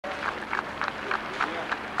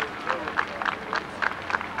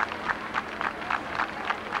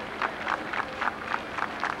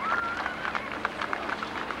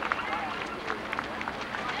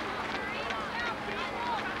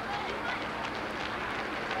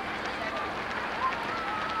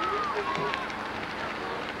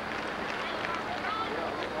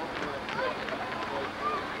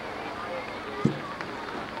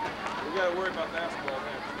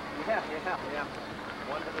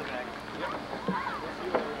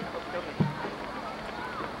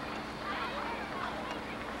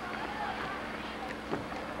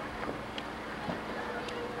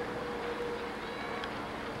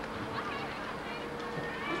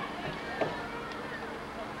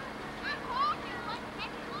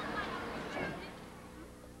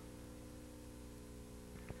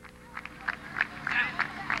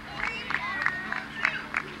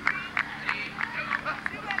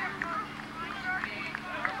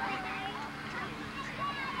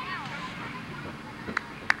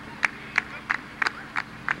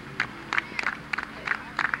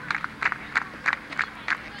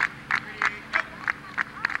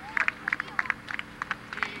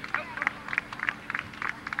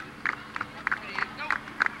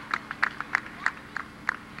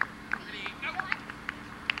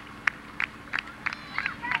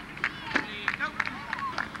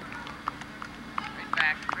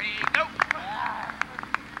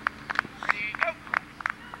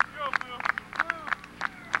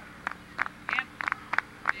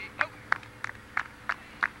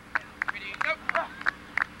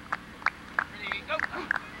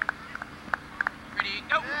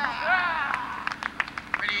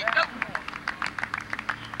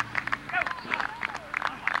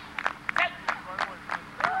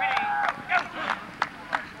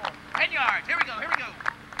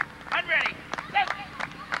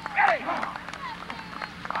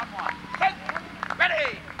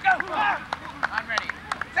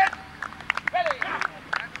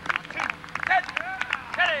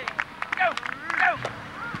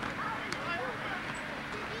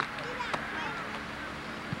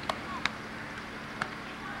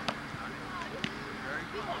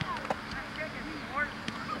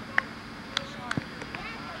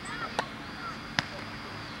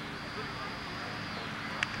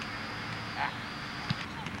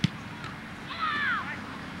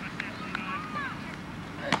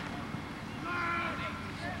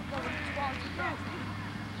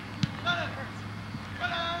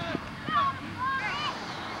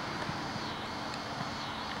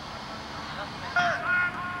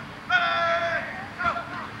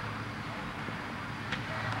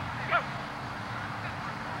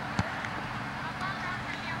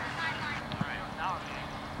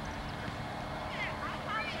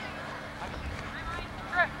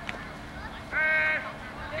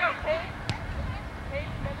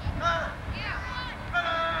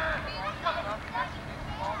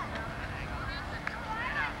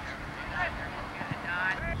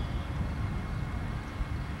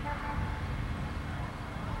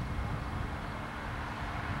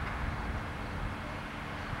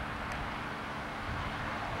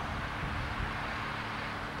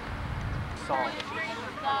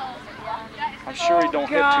I'm sure he don't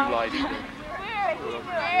hit too light either.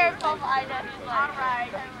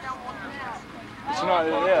 It's not,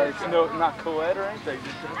 yeah, it's not co-ed or anything.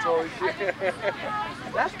 That's all he did.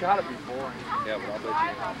 That's gotta be boring. Yeah, but I'll bet you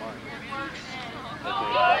not mine.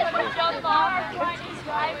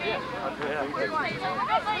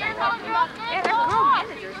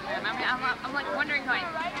 I'm like wondering going.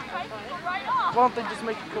 Why don't they just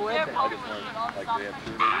make it co-ed then? I just learned, like, they have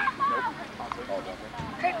cheerleaders. Nope. All done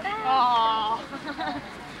there. Aww.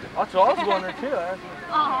 That's what I was wondering too. They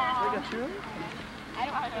got cheerleaders? I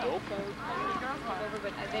don't have to. The girls come over,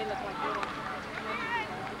 but they look like little.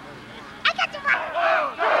 I got to run!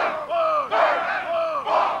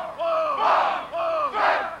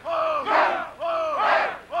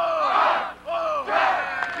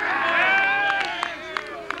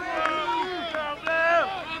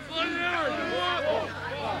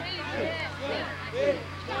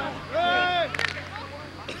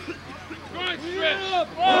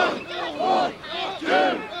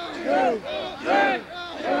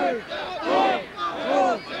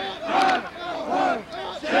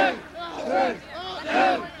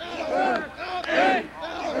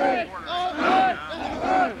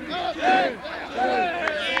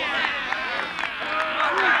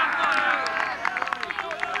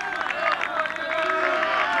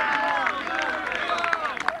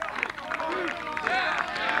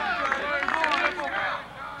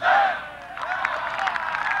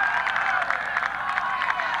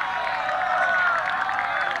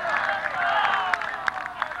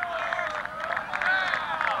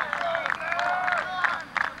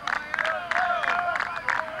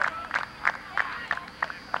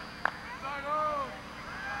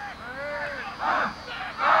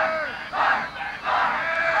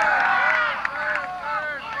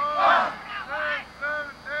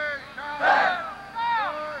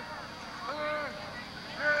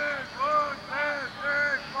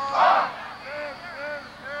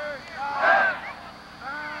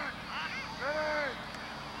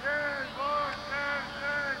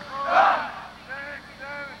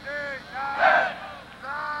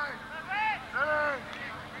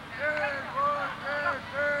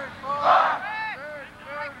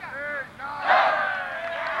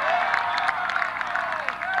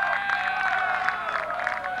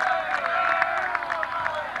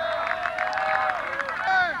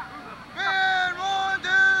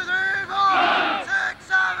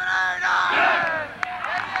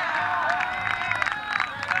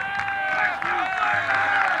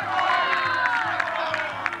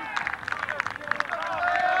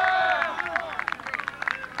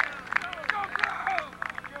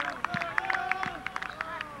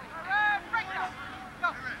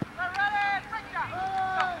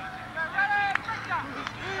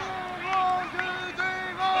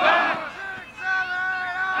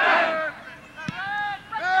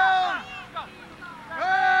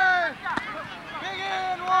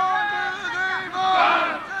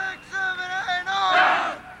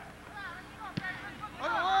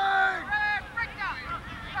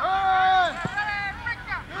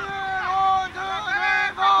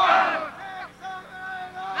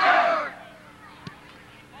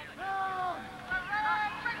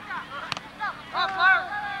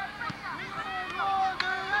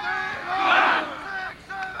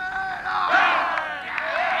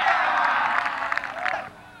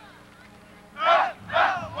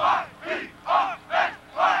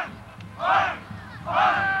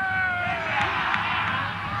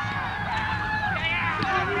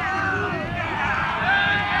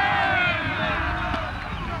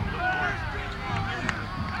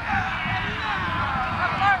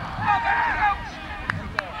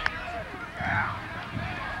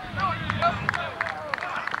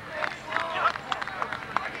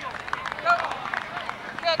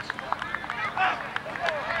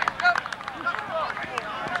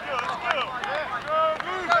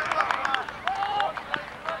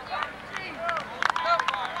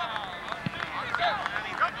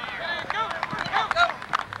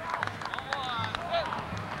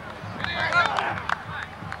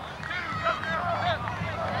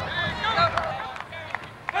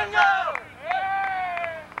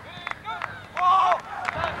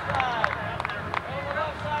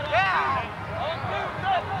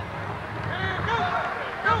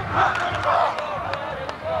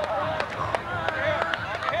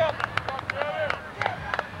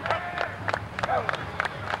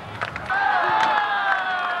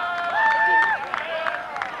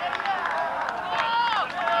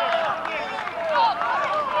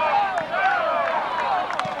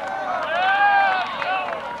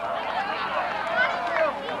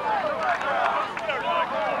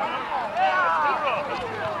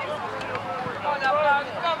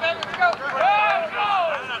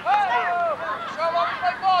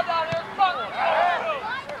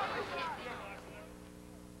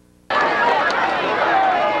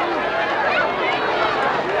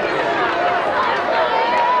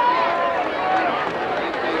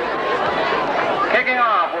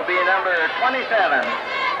 27,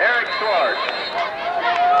 Eric Schwartz.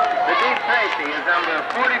 The deep safety is number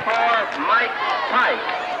 44, Mike Pike.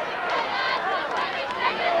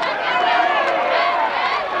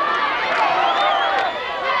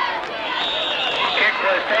 Kick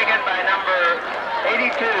was taken by number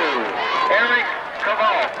 82, Eric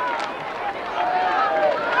Kavalik.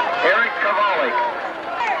 Eric Kavalik.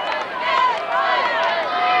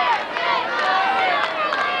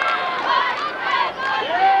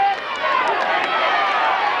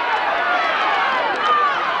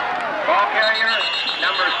 Ball carrier,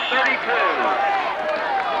 number 32.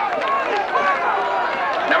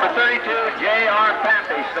 Number 32, J.R.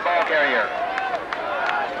 Pappish, the ball carrier.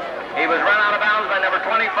 He was run out of bounds by number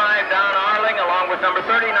 25, Don Arling, along with number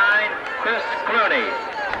 39, Chris Clooney.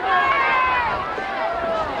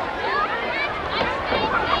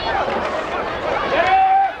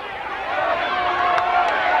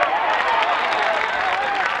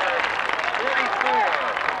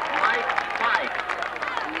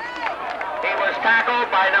 Tackled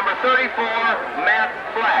by number 34, Matt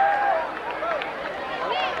Fleck.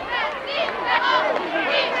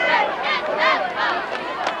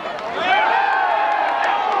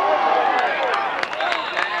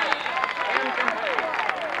 Incomplete.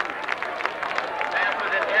 Pass was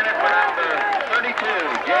intended for number 32,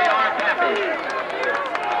 J.R. Pappish.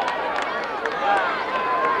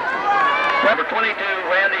 Number 22,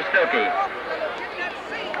 Randy Stuckey.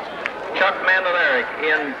 Chuck Mandalaric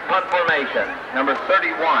in punt formation, number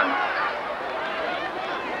 31.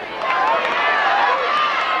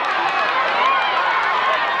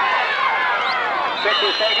 Kick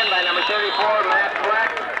was taken by number 34, Matt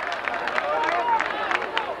Fleck.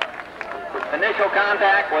 Initial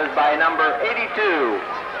contact was by number 82,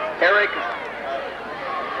 Eric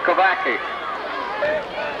Kavaki.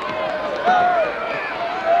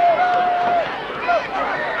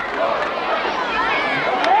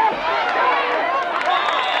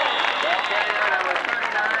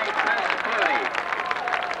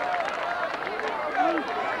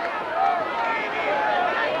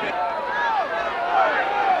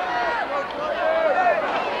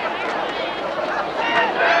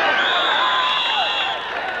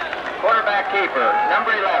 Keeper,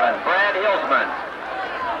 number 11, Brad Hilsman.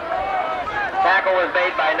 Tackle was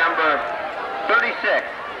made by number 36.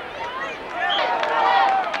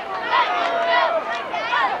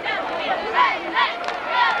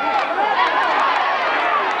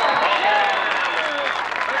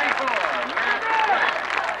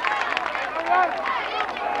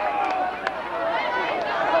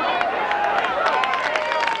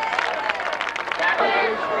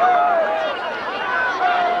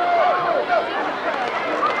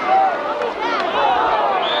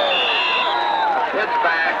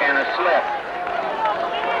 Slip.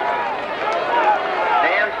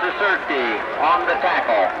 Dan Susurti on the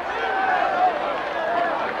tackle.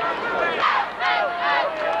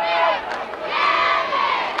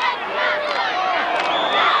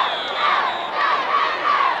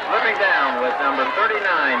 Slipping down was number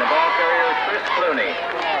 39, the ball carrier, Chris Clooney.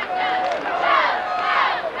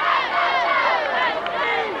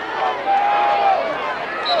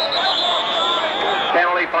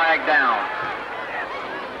 Penalty flag down.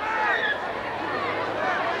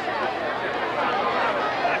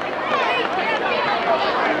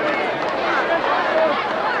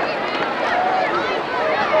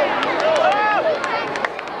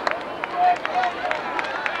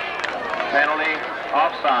 Penalty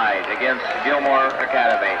offside against Gilmour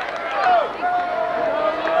Academy.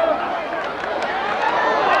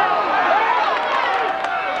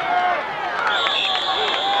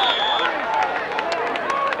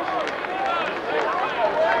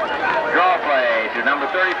 Draw play to number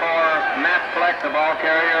 34, Matt Fleck, the ball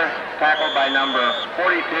carrier, tackled by number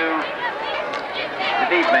 42, the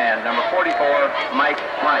deep man, number 44, Mike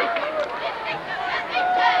Pike.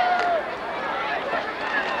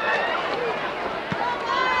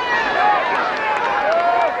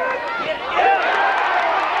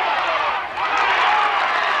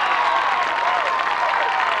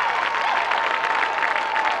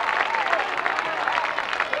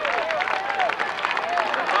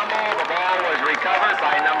 Covered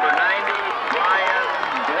by number 90, Brian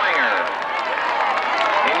Dwenger.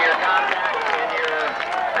 In your contact, in your...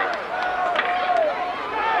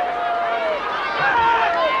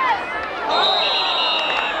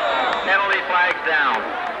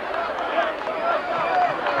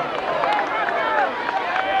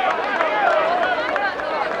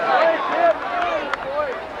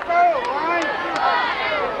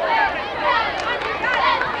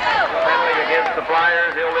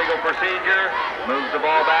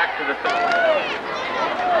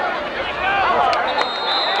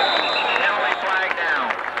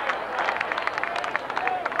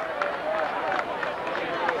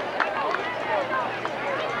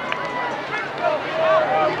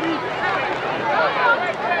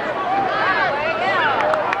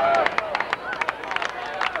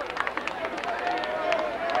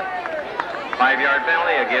 3-yard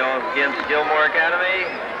penalty against Gilmour Academy.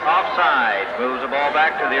 Offside. Moves the ball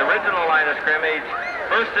back to the original line of scrimmage.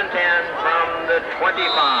 1st and 10 from the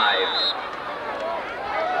 25.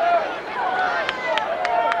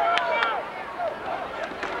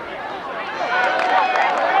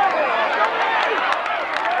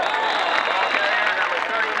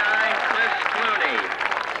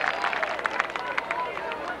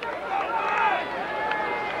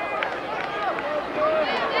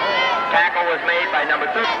 Tackle was made by number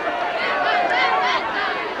 2.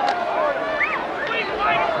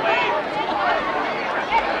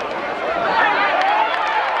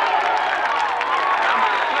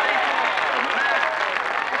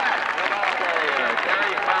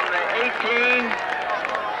 Carries from the 18.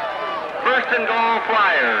 1st and goal,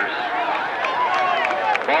 Flyers.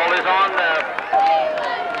 Ball is on the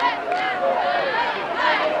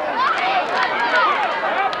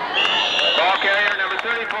ball carrier, number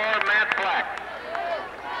 34,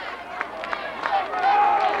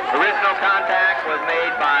 original contact was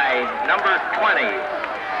made by number 20.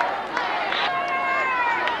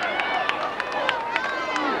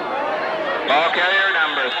 Ball carrier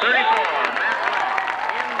number 34, Matt Fleck.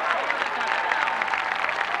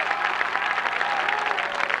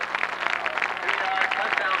 3-yard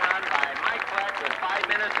touchdown run by Mike Fleck with 5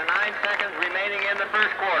 minutes and 9 seconds remaining in the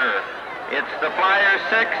first quarter. It's the Flyers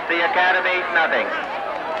 6, the Academy nothing.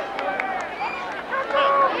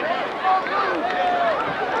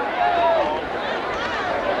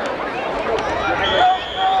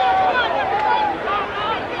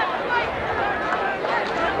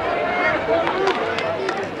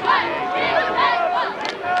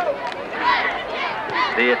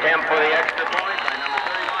 The attempt for the extra point by number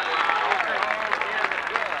 31, Ron Osterholt.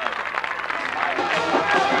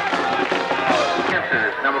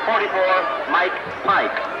 Number 44, Mike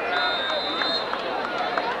Pike.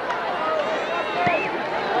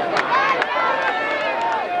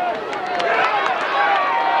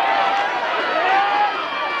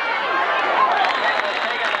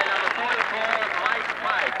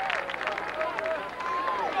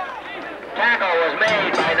 Tackle was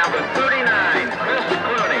made by number 39, Chris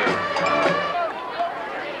Clooney.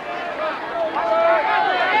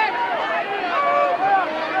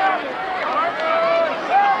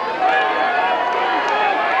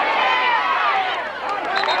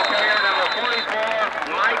 Ball carrier number 44,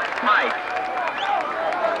 Mike Pike.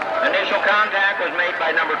 Initial contact was made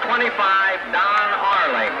by number 25, Don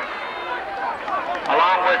Arling,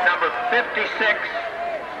 along with number 56,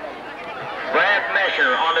 Brad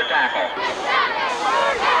Mesher on the tackle.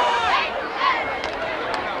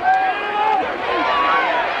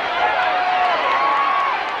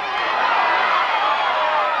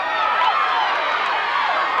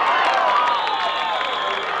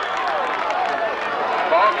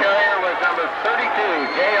 Ball carrier was number 32,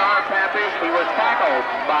 J.R. Pappish. He was tackled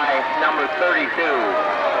by number 32.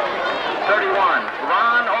 31,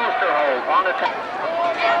 Ron Osterholt on the tackle.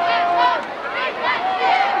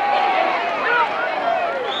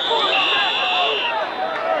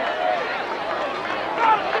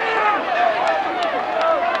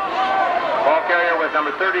 Ball carrier was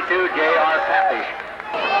number 32, J.R. Pappish.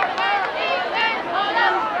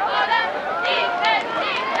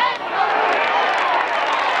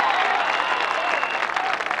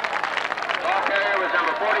 Ball carrier was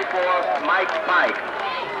number 44, Mike Pike.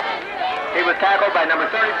 He was tackled by number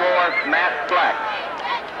 34, Matt Fleck.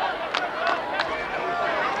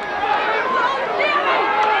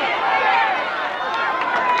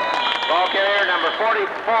 Ball carrier number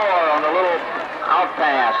 44 on the little out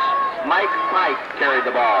pass. Mike Pike carried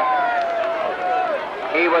the ball.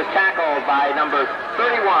 He was tackled by number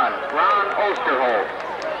 31, Ron Osterholt.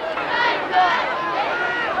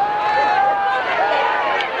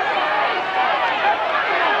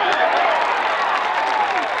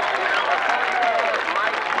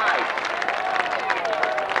 Mike Pike.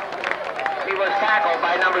 He was tackled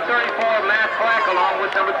by number 34, Matt Fleck, along with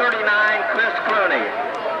number 39, Chris Clooney.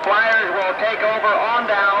 Flyers will take over on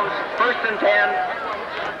downs, 1st and 10.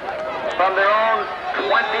 From their own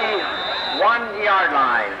 21-yard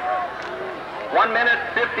line. 1 minute,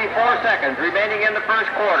 54 seconds remaining in the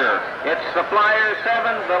first quarter. It's the Flyers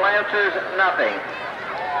 7, the Lancers nothing.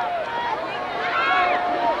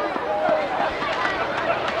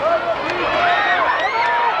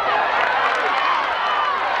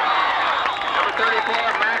 Number 34,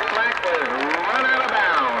 Matt Fleck, was run out of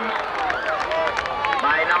bounds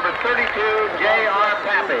by number 32, J.R.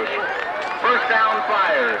 Pappish. 1st down,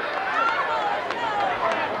 Flyers.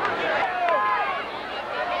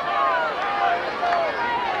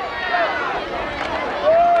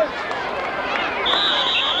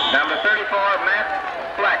 Number 34, Matt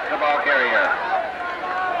ball carrier.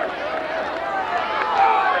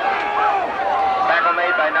 Tackle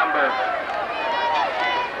made by number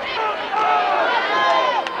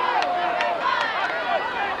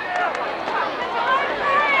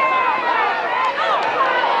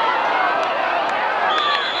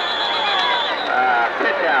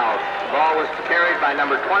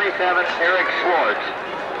 27, Eric Schwartz.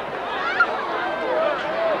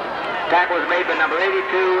 Tackle was made by number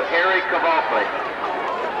 82, Eric Kavalkley.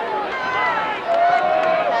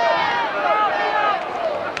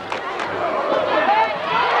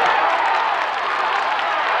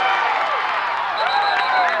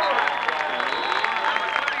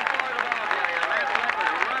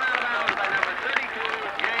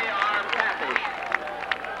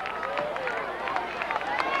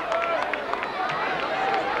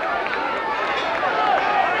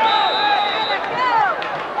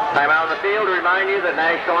 The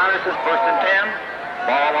National Honor System, first and 10.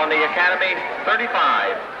 Ball on the Academy,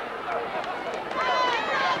 35.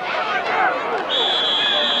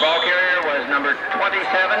 Ball carrier was number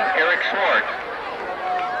 27, Eric Schwartz.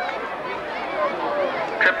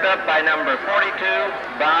 Tripped up by number 42,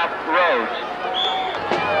 Bob Rhodes.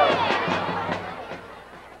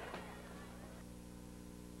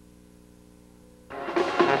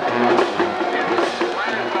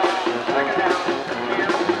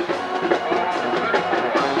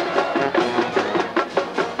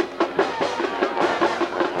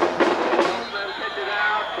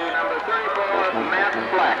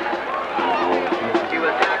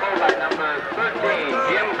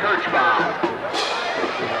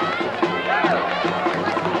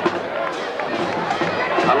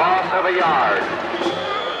 Yard.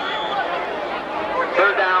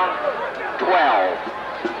 Third down, 12.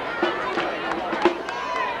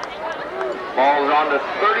 Ball's on to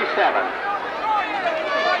 37.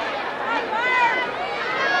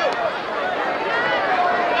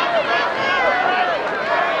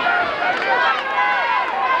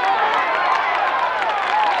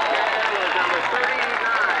 Number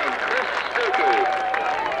 39, Chris Stuckey.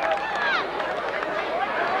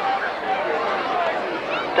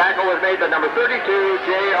 Tackle was made by number 32,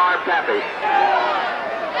 J.R. Pappy.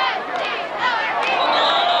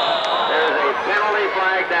 There's a penalty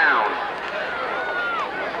flag down.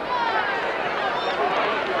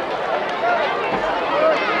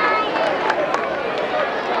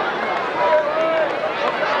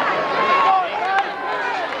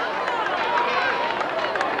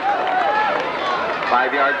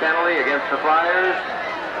 Five-yard penalty against the Flyers.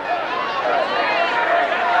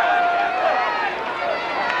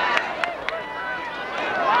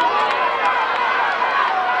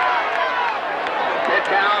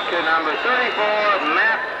 Number 34,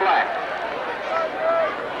 Matt Fleck.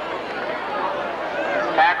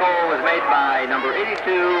 Tackle was made by number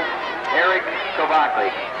 82, Eric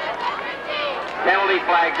Kavalkley. Penalty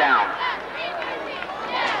flag down.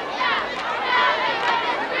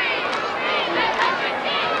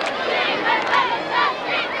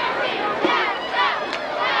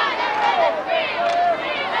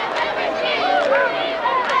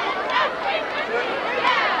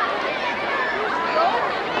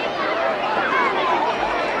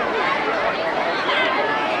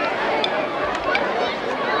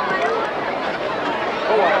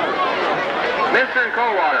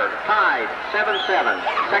 Coldwater tied 7-7.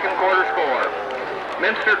 Second quarter score.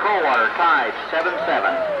 Minster Coldwater tied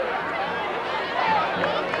 7-7.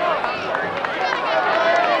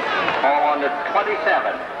 Ball on to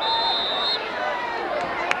 27.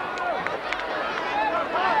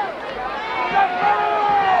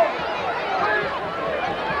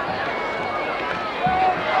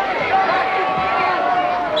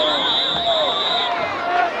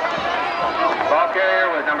 Ball carrier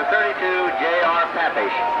was number 32, J.R. Pappy.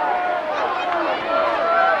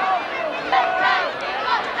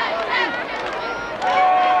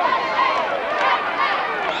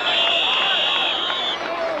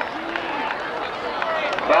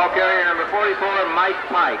 Ball carrier number 44, Mike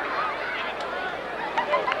Pike.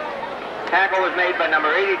 Tackle was made by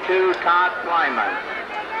number 82, Todd Flyman.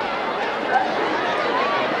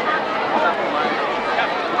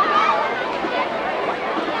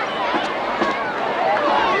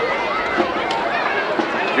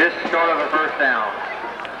 Just short of a first down.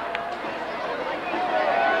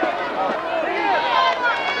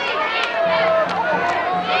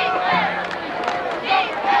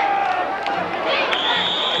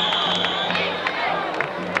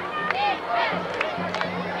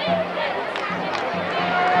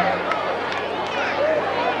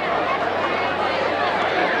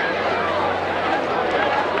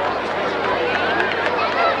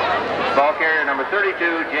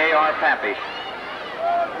 32, J.R. Pappish.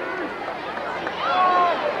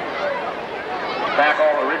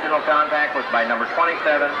 Tackle, original contact was by number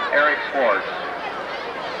 27, Eric Swartz.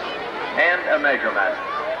 And a measurement.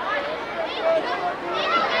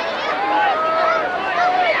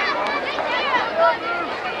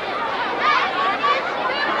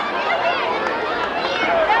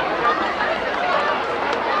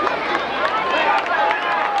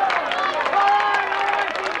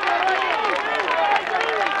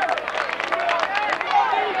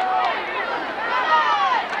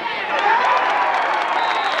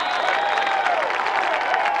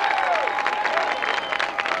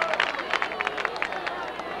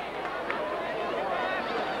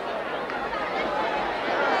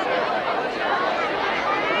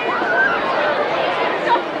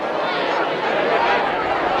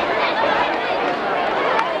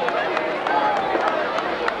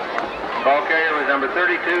 Ball carrier was number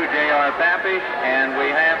 32, J.R. Pappish, and we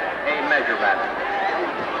have a measurement.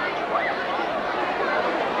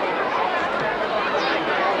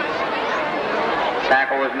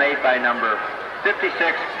 Tackle was made by number 56,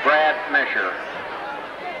 Brad Mesher.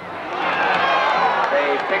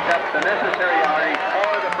 They picked up the necessary yardage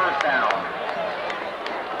for the first down.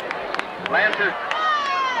 Lancers.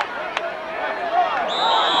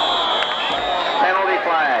 Penalty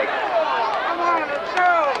flag. Come on, let's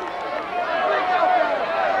go!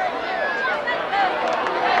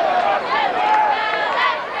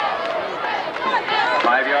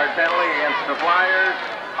 5-yard penalty against the Flyers.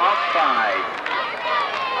 Offside.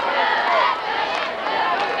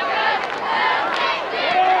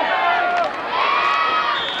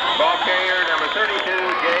 Ball carrier number 32,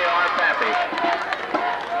 J.R. Pappish.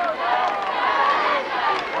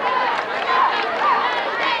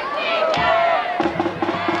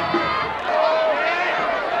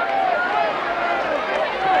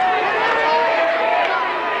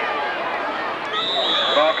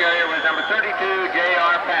 Ball carrier was number 32,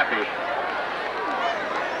 J.R. Pappish.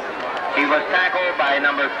 He was tackled by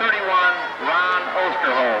number 31, Ron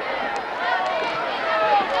Osterholt.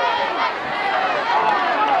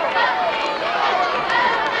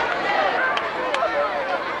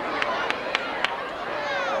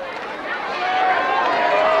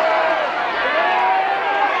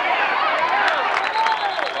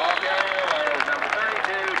 Ball carrier was number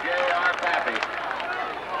 32, J.R. Pappish.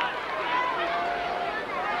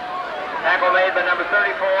 Tackle made by number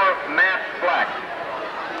 34, Matt Black.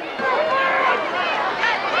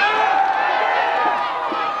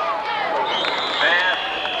 Pass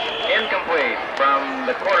incomplete from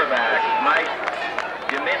the quarterback, Mike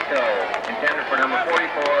Gilmour, intended for number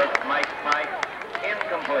 44, Mike Pike,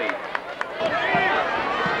 incomplete.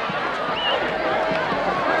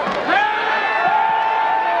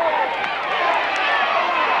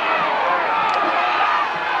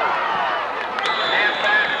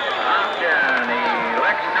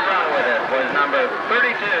 Number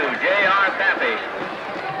 32, J.R. Pappish.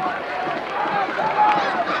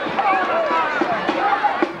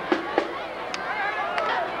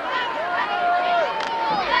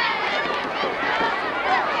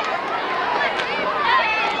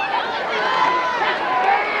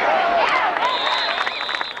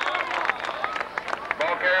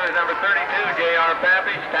 Ball carrier is number 32, J.R.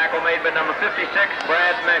 Pappish. Tackle made by number 56,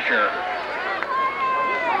 Brad Mesher.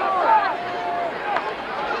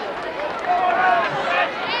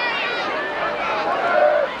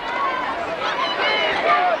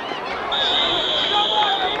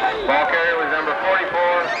 Ball carrier was number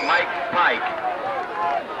 44, Mike Pike.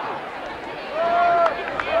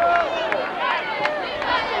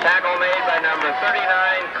 Tackle made by number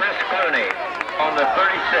 39, Chris Clooney, on the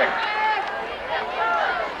 36.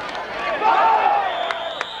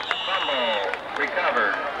 Fumble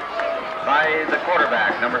recovered by the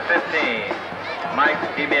quarterback, number 15, Mike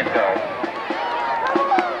Gilmour.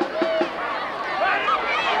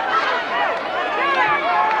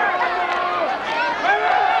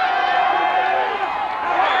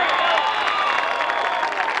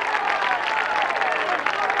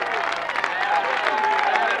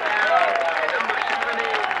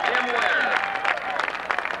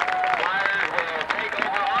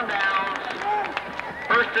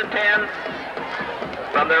 First and 10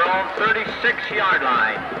 from their own 36-yard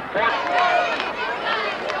line.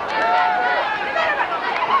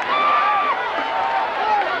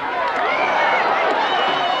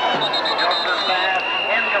 Nelson's pass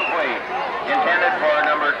incomplete. Intended for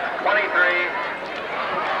number 23,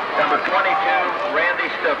 number 22, Randy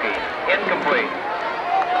Stuckey. Incomplete.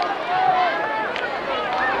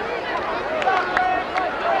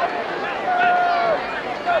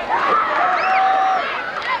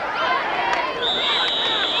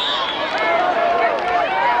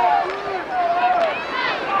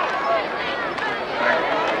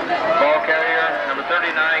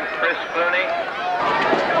 Chris Clooney.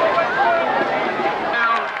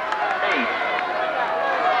 Down 8.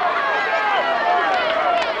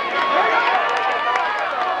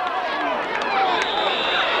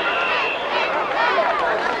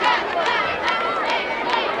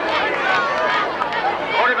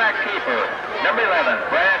 Quarterback keeper, number 11,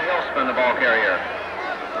 Brad Hilsman, the ball carrier.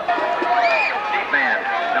 Deep man,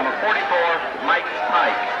 number 44, Mike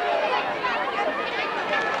Pike.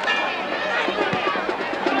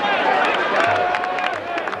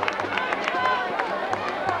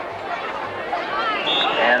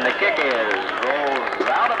 And the kick rolls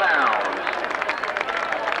out of bounds.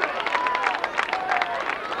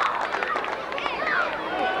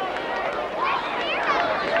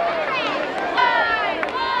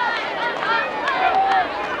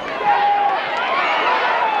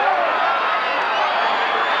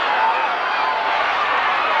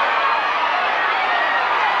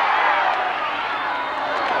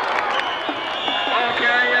 Ball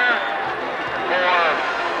carrier for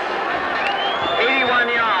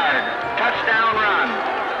 81-yard touchdown run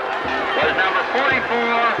was number 44,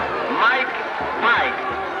 Mike Pike.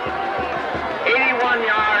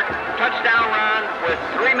 81-yard touchdown run with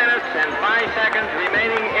 3 minutes and 5 seconds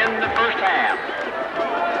remaining in the first half.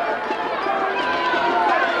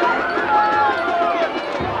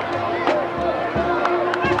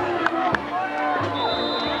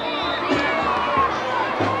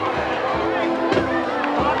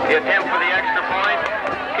 The attempt for the extra point,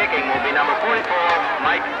 kicking will be number 44,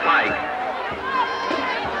 Mike Pike.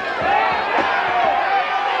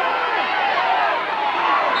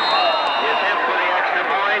 The attempt for the extra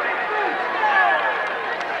point.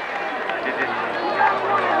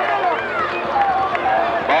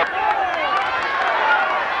 Ball.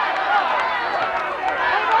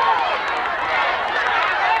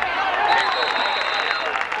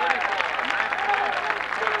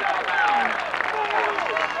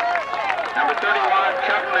 Number 31,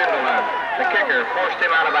 Chuck Mendelman, the kicker, forced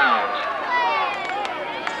him out of bounds.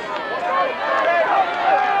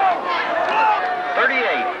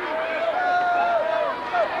 38.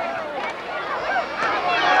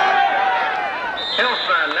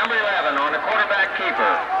 Hilson, number 11, on the quarterback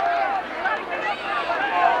keeper.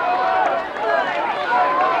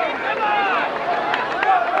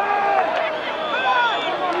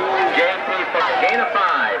 JP for a gain of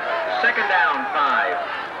 5. Second down, 5.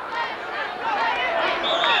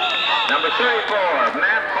 Number 34,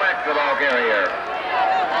 Matt Fleck, the ball carrier.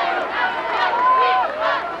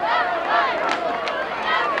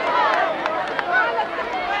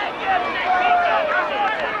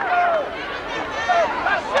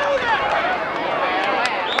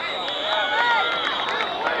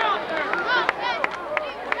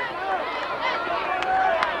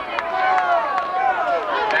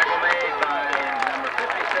 Tackle made by number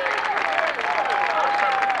 56,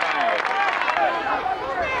 Austin Fagg.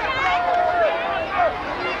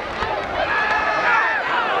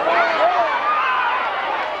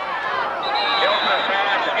 Hilson's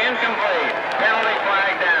pass incomplete. Penalty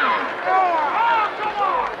flag down.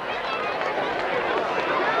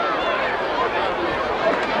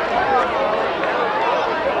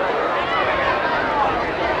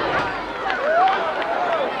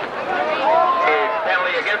 The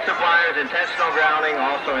penalty against the Flyers, intentional grounding,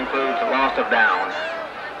 also includes the loss of down.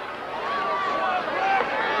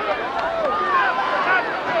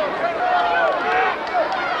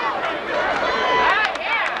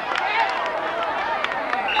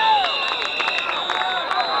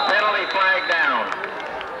 Penalty flag down.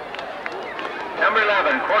 Number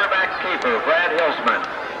 11, quarterback keeper, Brad Hilsman.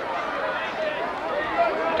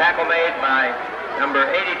 Tackle made by number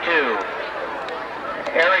 82,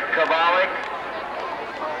 Eric Kovalik,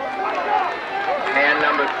 and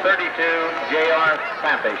number 32, J.R.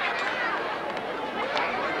 Papish.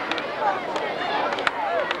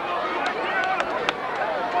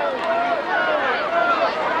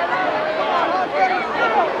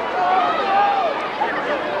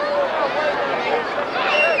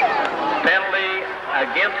 Penalty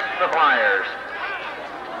against the Flyers.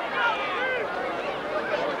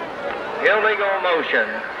 Illegal motion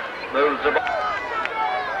moves the ball.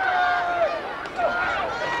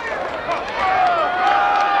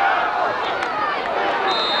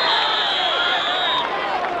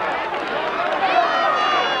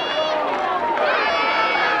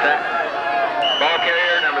 Ball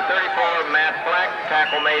carrier number 34, Matt Fleck.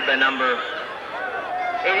 Tackle made by number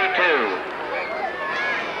 82.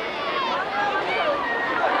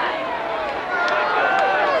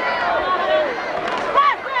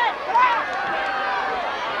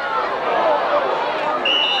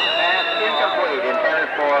 Pass incomplete, intended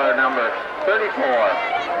for number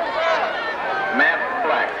 34.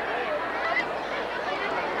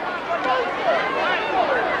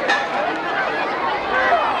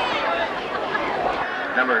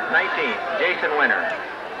 and winner.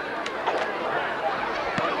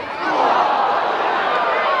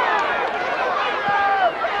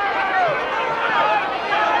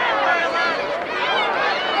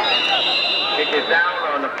 Kick is down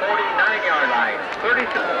on the 49-yard line.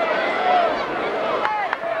 32.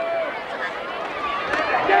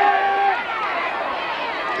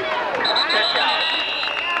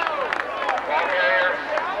 Ball carrier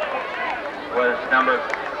was number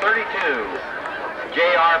 32,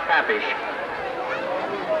 J.R. Papish.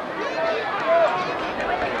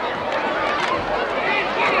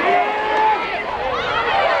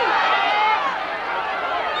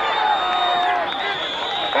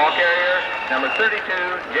 Ball carrier, number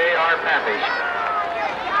 32, J.R. Papish.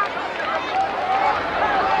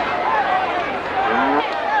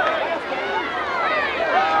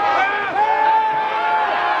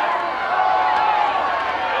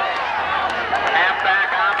 Halfback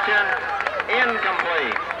option,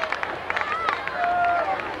 incomplete.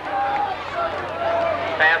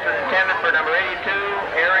 Pass is intended for number 82,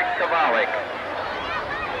 Eric Kovalik.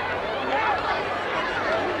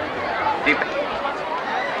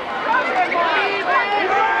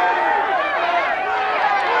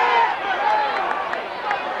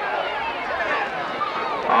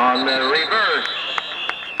 On the reverse,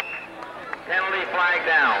 penalty flag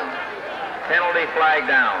down. Penalty flag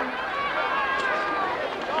down.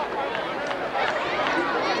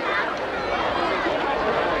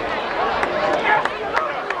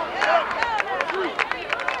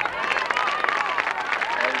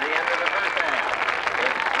 As the end of the first half,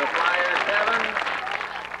 it's the Flyers 7.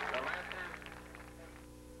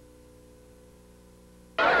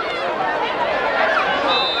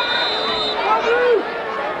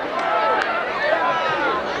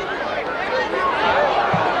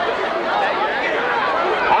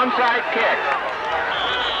 Onside kick.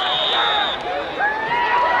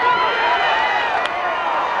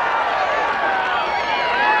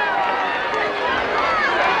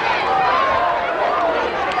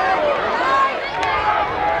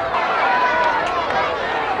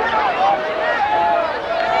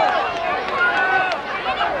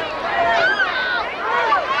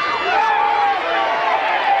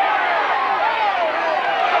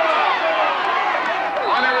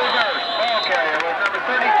 On the reverse, ball carrier was number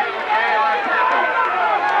 32, J.R. Papish.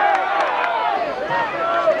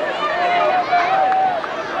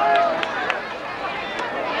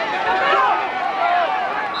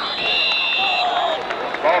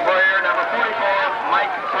 Ball carrier number 44,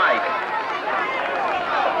 Mike Pike.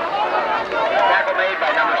 Tackle made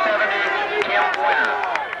by number 70, Tim Winter.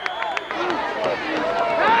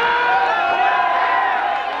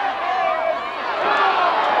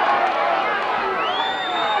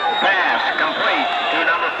 Pass complete to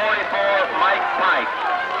number 44, Mike Pike.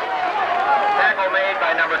 Tackle made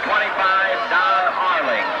by number 25, Don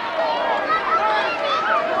Arling.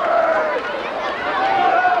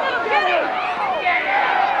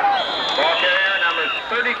 Ball carrier number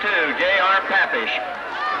 32, J.R. Papish.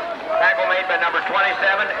 Tackle made by number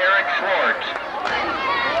 27, Eric Schwartz.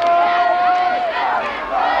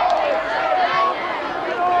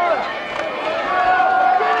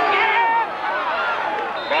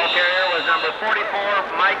 Ball carrier was number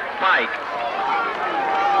 44, Mike Pike.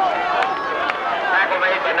 Tackle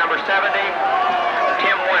made by number 70,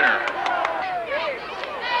 Tim Winter.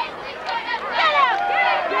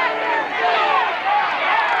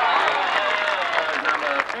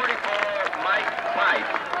 Number 44, Mike Pike.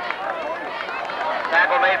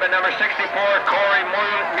 Tackle made by number 64, Corey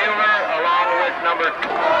Mueller, along with number 2.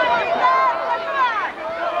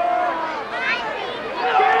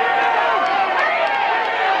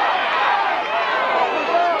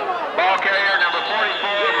 Ball carrier number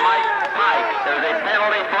 44, Mike Pike. There's a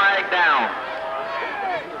penalty flag down.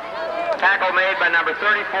 Tackle made by number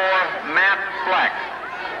 34, Matt Fleck.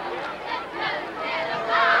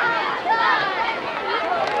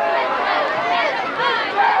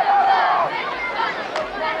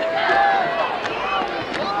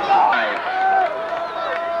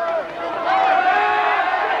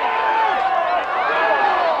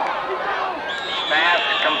 Pass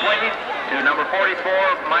complete to number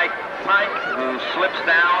 44, Mike Pike, who slips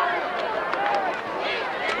down.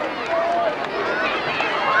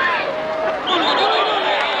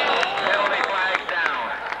 Penalty flag down.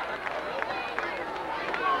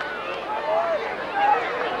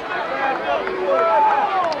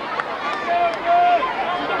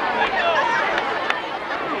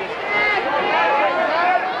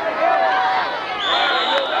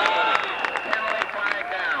 Penalty flag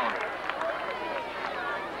down.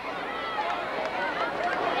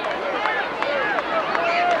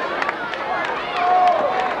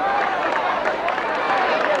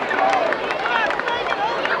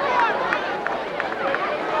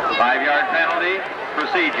 5-yard penalty,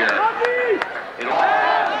 procedure.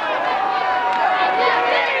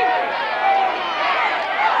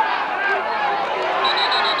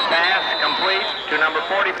 Pass complete to number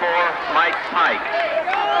 44, Mike Pike.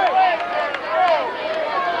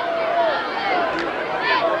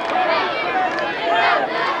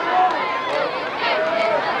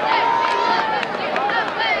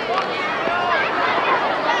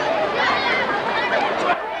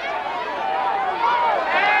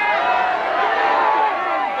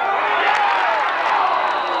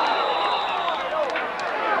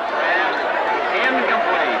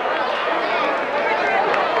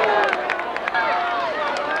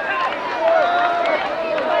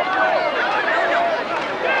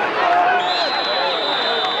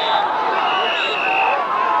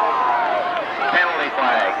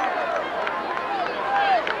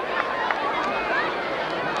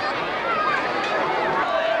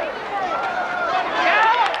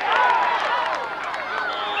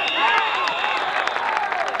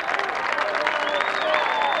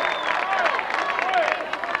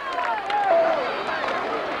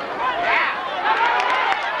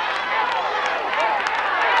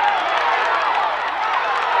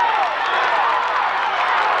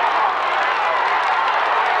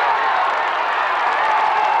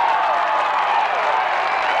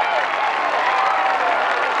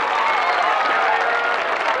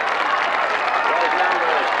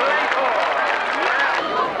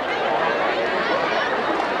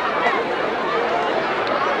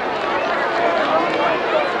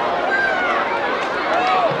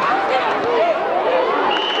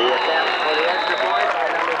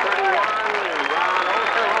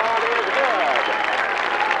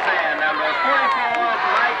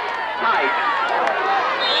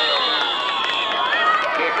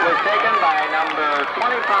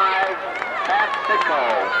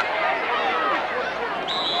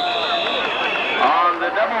 On the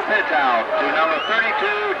double pitch out to number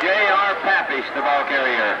 32, J.R. Pappish, the ball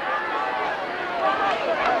carrier.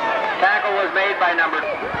 Tackle was made by number...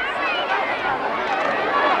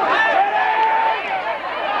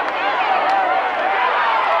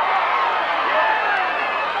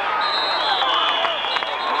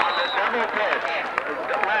 On the double pitch,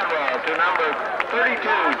 lateral to number 32,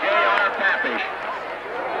 J.R. Pappish.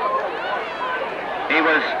 He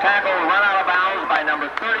was tackled, run out of bounds by number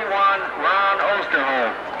 31, Ron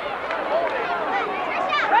Osterholm.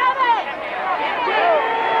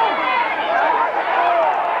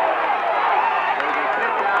 There's a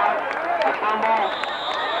pitch out, a fumble.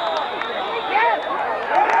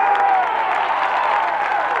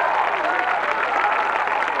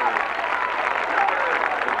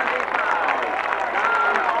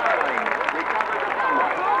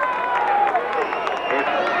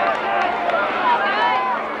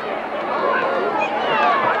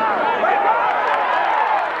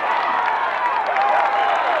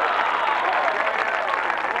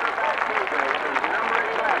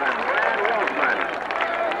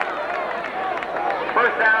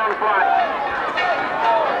 First down, fly.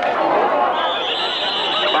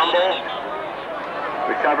 Fumble.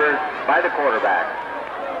 Recovered by the quarterback.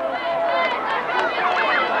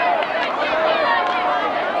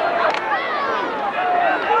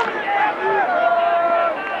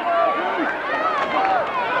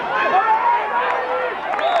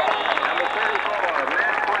 Number 34,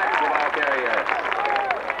 Matt Fleck, the ball carrier.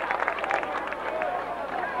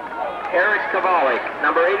 Eric Kavalik,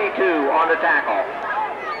 number 82, on the tackle.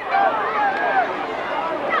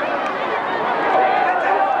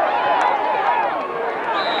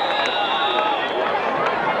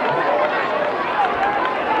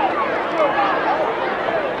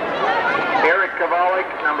 Eric Kavalik,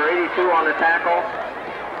 number 82, on the tackle.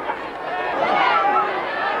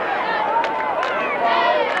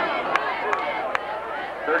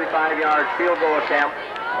 .35-yard field goal attempt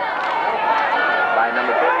by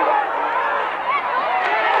number 30.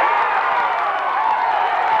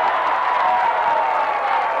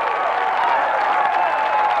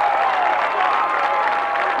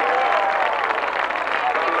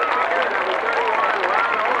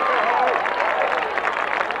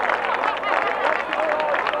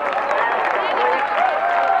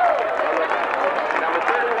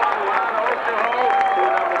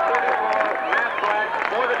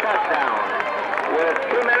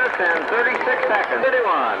 And 36 seconds.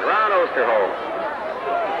 31, Ron Osterholm.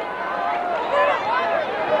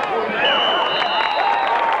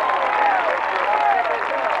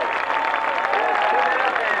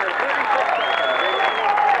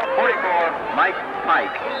 Mike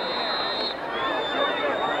Pike.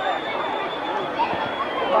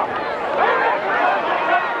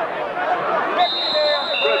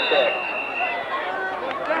 Good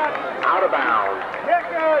out of bounds.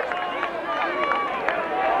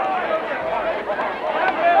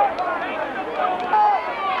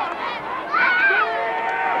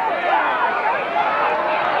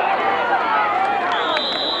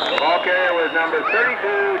 Ball carrier was number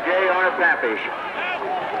 32, J.R. Papish.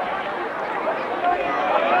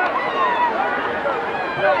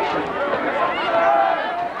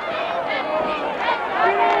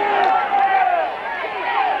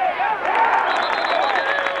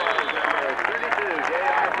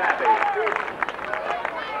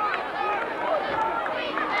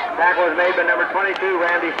 Tackle was made by number 22,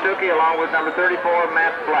 Randy Stuckey, along with number 34,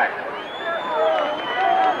 Matt Fleck.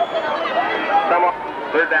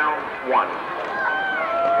 Third down, 1.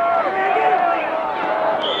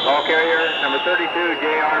 Ball carrier, number 32,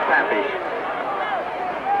 J.R. Papish.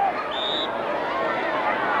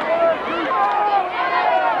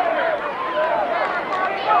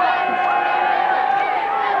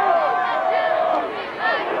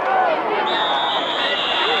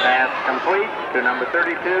 Complete to number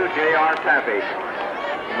 32, J.R. Papish.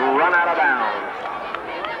 Run out of bounds.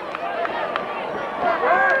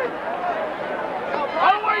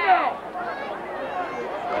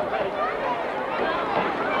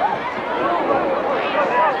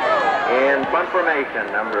 In punt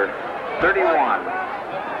formation, number 31.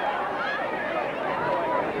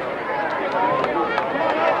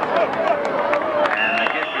 And the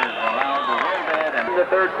kick is allowed to roll dead. And in the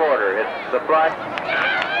third quarter, it's the fly.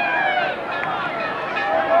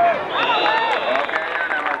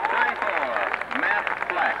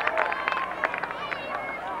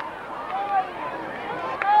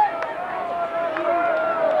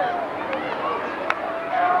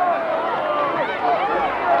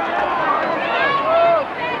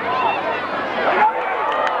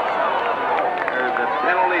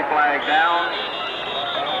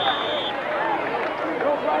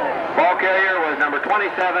 Ball carrier was number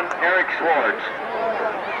 27, Eric Schwartz.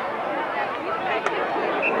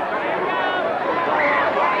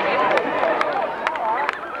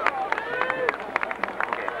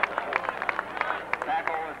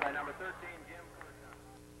 Tackle was by number 13, Gilmour.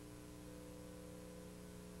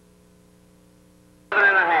 7.5.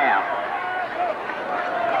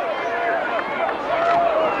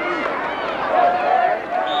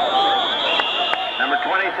 Number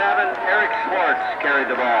 27, Eric Schwartz carried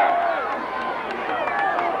the ball.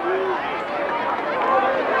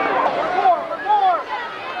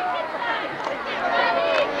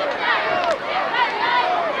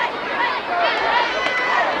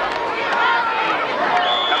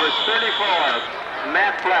 Number 34,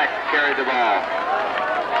 Matt Fleck carried the ball.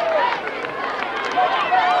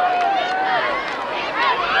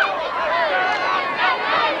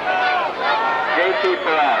 J.T.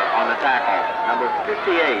 Farrar on the tackle, number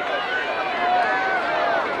 58.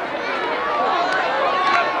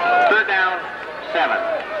 Third down, 7.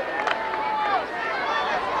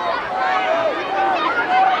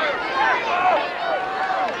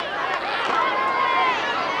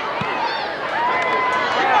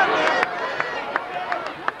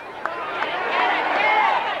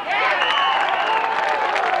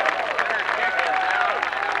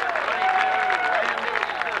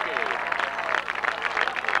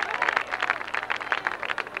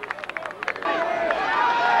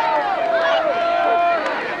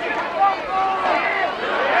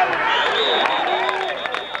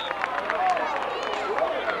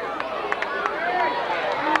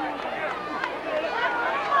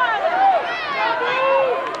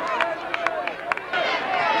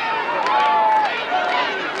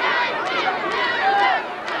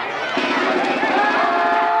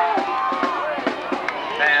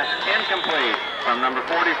 From number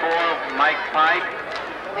 44, Mike Pike,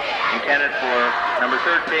 intended for number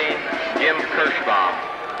 13, Jim Kirschbaum.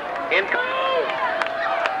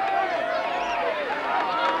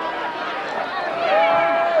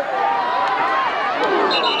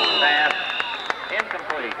 Pass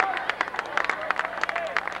incomplete.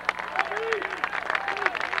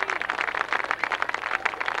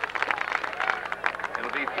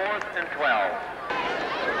 It'll be 4th and 12.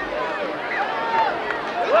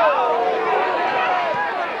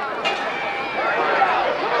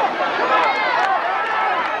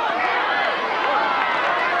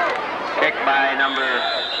 By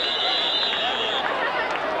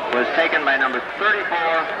was taken by number 34,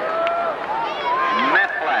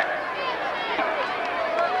 Matt Fleck.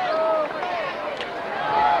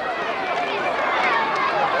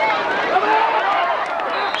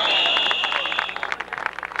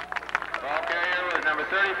 Ball carrier was number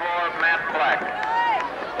 34, Matt Fleck.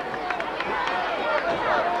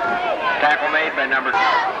 Tackle made by number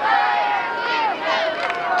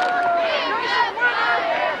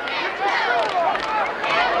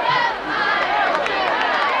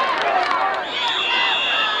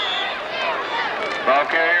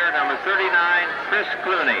Chris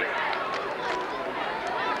Clooney.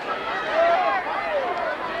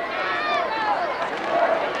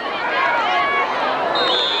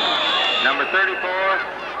 Number 34,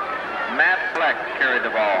 Matt Fleck carried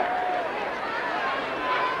the ball.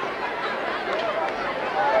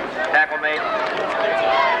 Tackle made.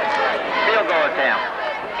 Field goal attempt.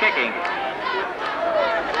 Kicking.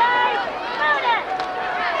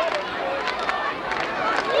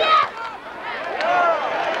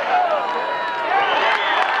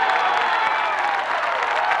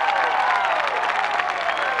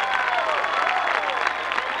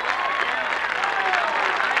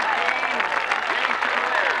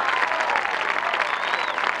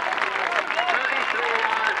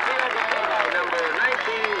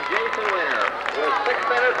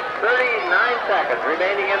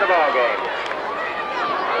 Remaining in the ball game.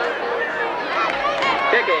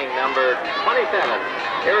 Kicking, number 27,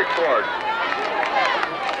 Eric Schwartz.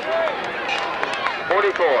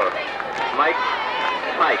 44, Mike,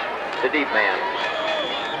 the deep man.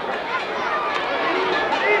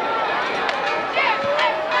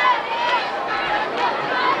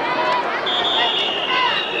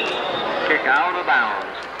 Kick out of bounds.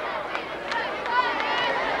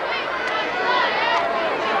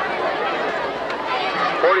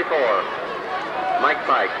 44, Mike,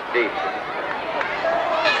 deep.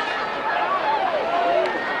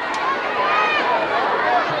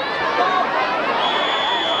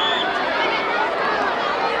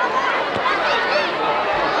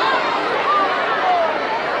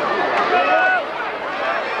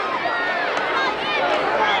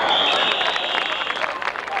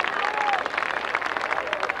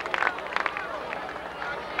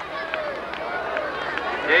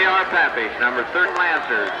 J.R. Pappish, number 30,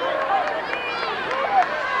 Lancers.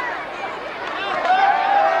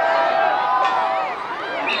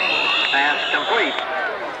 Pass complete.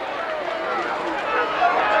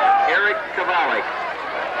 Eric Kovalik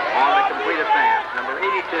on the completed pass, number 82.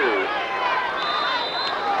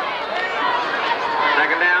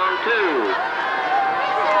 Second down, 2.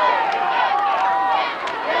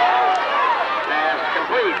 Pass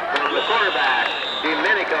complete from the quarterback,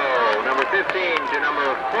 Domenico, number 15 to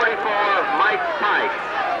number 44, Mike.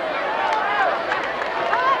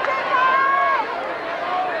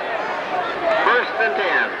 First and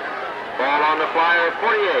 10. Ball on the flyer,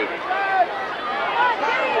 48.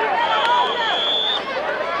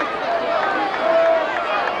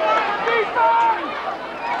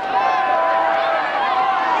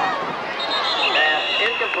 Pass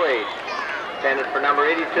incomplete. Intended for number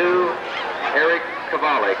 82, Eric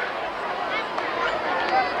Kovalik.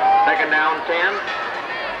 Second down, 10.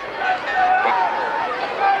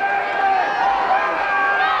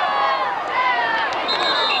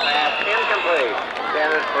 Pass incomplete.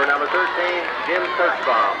 Intended for number 13, Jim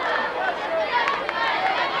Kirchbaum.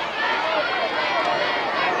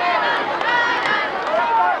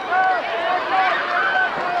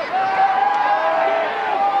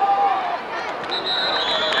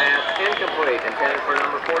 Pass incomplete. Intended for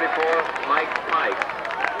number 44, Mike.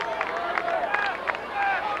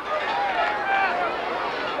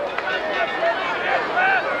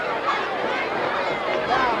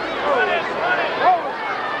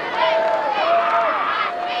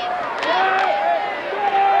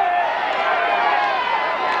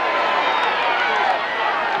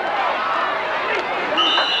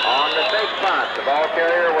 The ball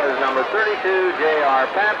carrier was number 32, J.R.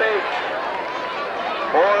 Pappish,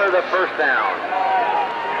 for the first down.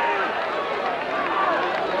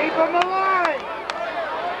 Keep him alive!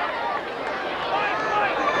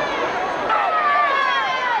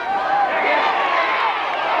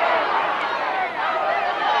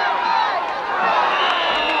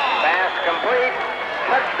 Pass complete,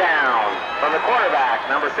 touchdown from the quarterback,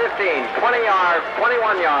 number 15,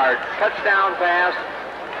 21-yard touchdown pass.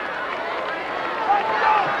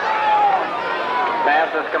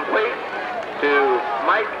 Pass is complete to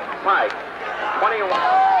Mike, 21.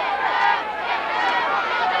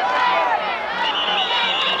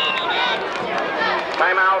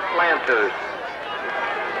 Timeout, Lancers.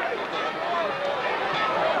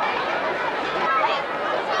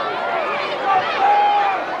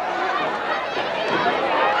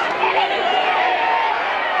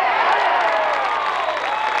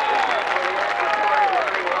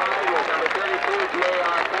 Number 32,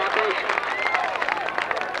 J.R. Pappish.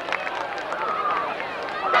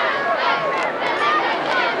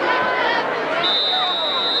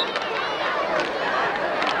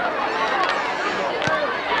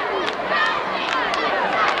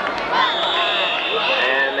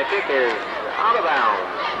 Is out of bounds.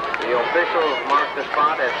 The officials mark the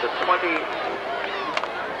spot at the 28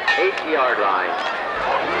 8-yard line.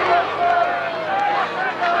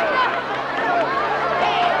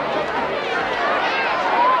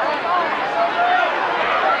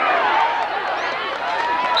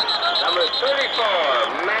 Number 34,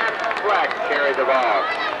 Matt Fleck carried the ball.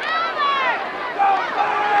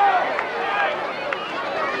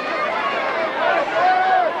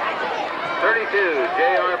 32,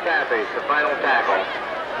 J.R. Pappas, the final tackle.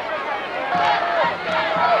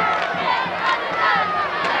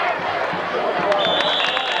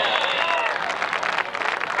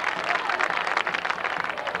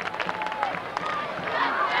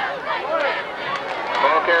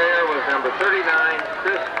 Ball carrier was number 39,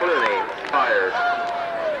 Chris Clooney, fired.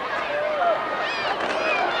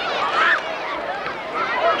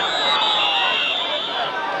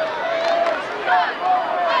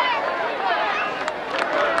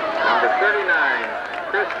 Number 39,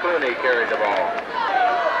 Chris Clooney carried the ball.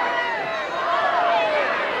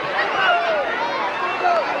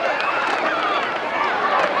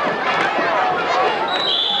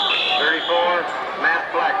 Matt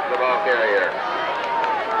Fleck, the ball carrier.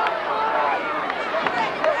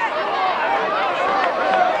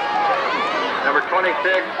 Number 26,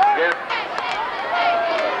 Jeff.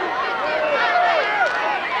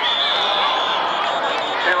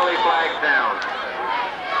 Penalty flags down.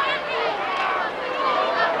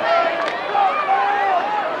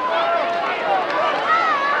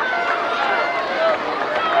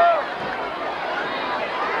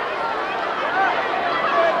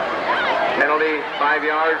 Penalty, 5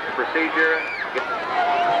 yards, procedure.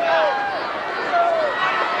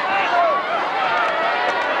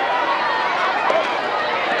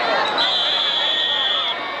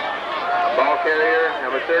 Ball carrier,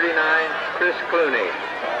 number 39, Chris Clooney.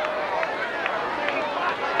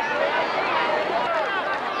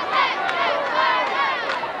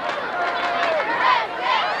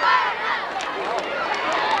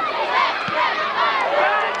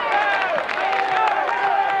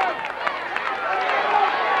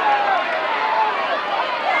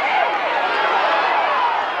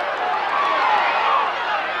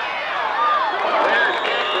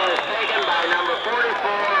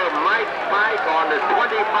 On the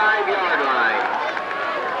 25-yard line.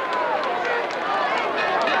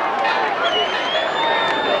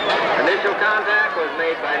 Initial contact was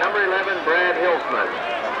made by number 11, Brad Hilsman.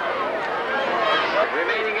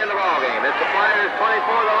 Remaining in the ballgame, it's the Flyers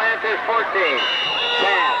 24, the Lancers 14.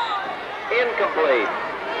 Pass. Incomplete.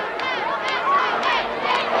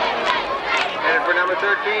 And for number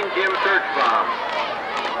 13, Jim Kirchbaum.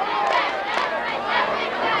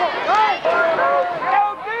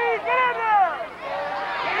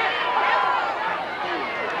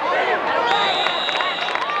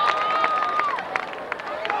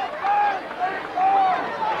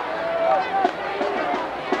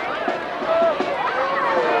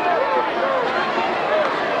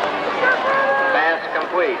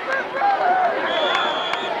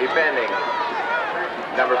 Defending,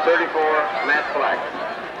 number 34, Matt Fleck.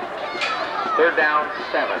 Third down,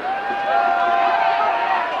 7.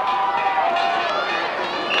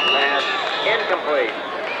 Pass incomplete.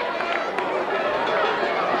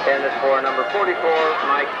 Intended for number 44,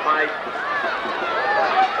 Mike Pike.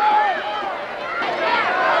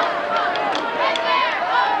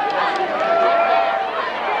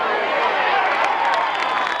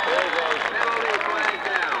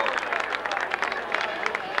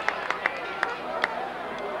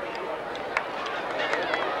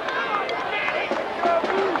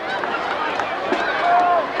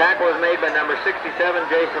 Tackle was made by number 67,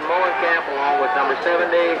 Jason Molenkamp, along with number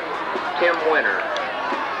 70, Tim Winter.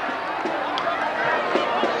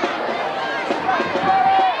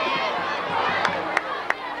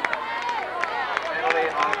 Penalty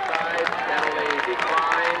offside, penalty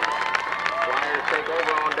declined. Flyers take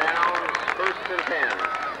over on downs, 1st and 10.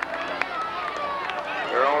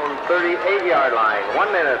 Their own 38-yard line,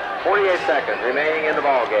 1 minute, 48 seconds remaining in the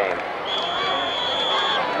ball game.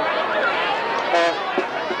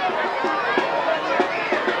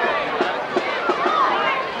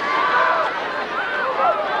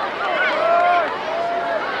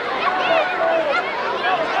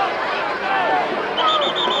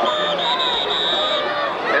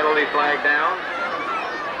 Flag down.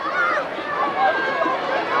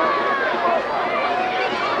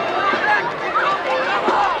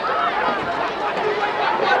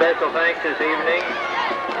 A special thanks this evening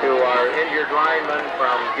to our injured lineman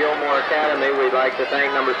from Gilmour Academy. We'd like to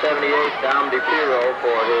thank number 78, Dom DePiro,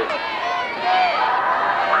 for his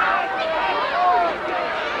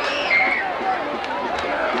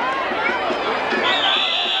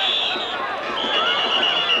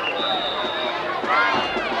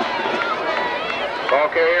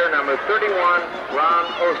number 31, Ron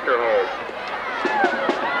Osterholt.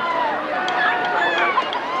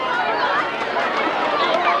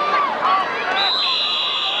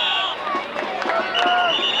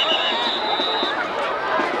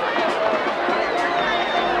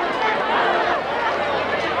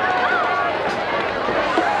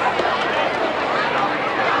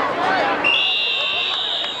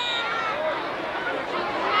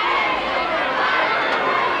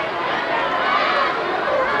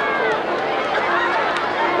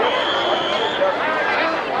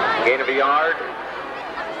 Gain of a yard.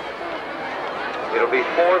 It'll be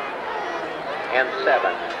 4th and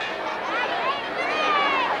 7.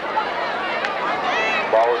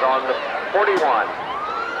 Ball is on the 41.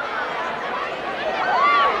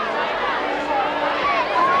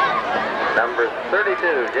 Number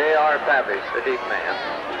 32, J.R. Pavish, the deep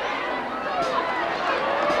man.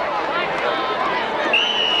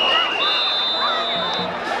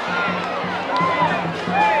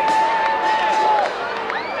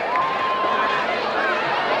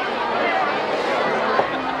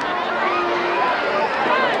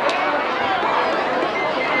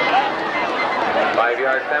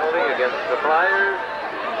 Five-yard penalty against the Flyers.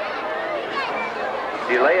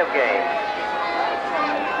 Delay of game.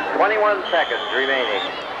 21 seconds remaining.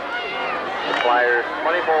 The Flyers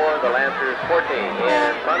 24, the Lancers 14.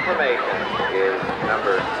 In front formation is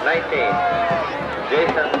number 19,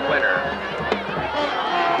 Jason Winner.